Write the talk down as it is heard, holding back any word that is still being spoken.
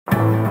'Twas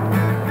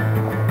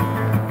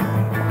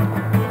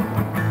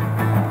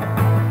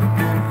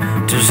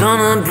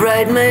on a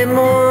bright May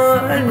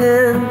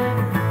morning,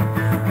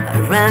 I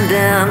ran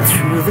down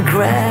through the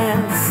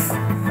grass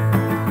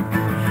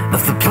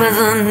of the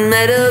pleasant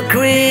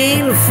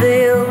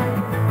meadow-greenfield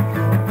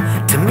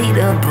to meet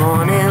a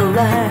bonny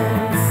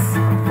lass,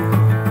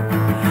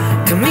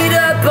 to meet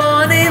a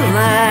bonny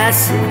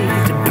lassie,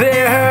 to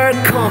bear her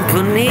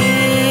company.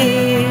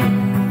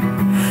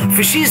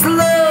 For she's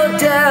low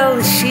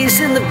down, she's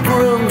in the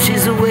broom,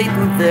 she's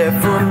waiting there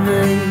for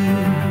me.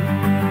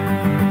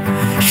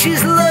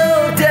 She's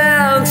low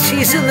down,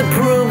 she's in the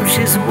broom,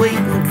 she's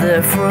waiting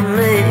there for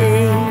me.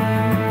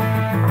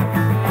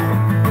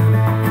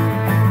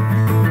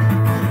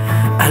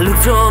 I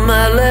looked on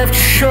my left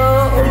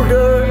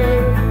shoulder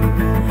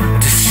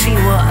to see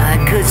what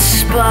I could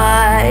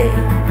spy,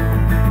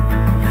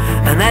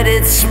 and I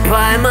did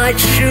spy my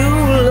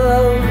true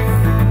love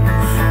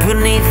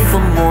beneath the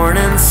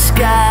morning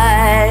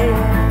sky.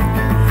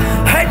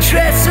 Her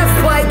dress of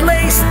white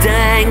lace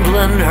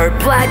dangling, her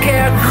black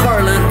hair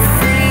curling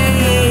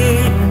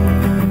free.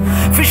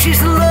 For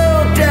she's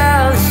low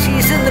down,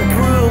 she's in the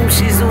broom,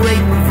 she's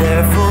waiting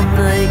there for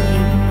me.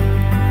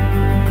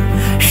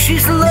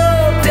 She's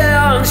low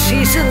down,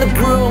 she's in the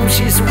broom,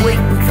 she's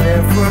waiting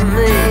there for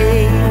me.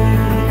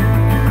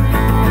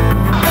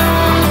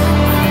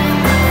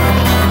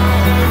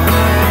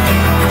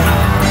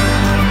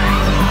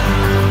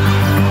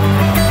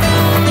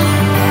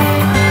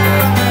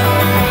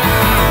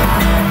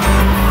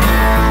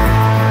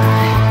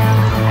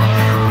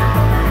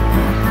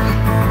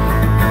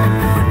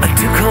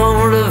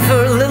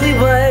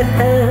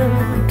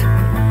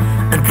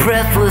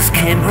 Breathless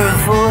came her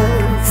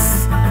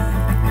voice,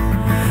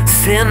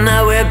 saying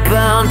now we're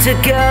bound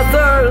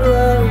together,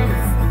 love,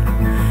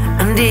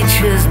 and each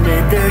has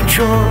made their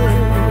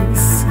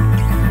choice.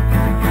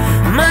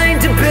 Mine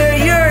to bear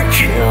your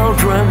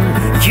children,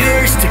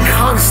 yours to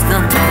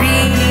constant be.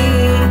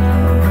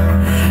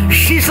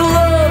 She's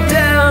low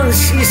down,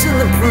 she's in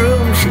the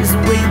broom, she's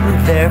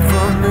waiting there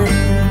for me.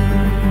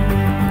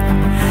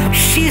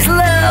 She's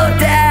low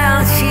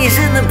down, she's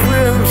in the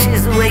broom,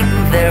 she's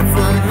waiting there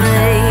for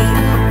me.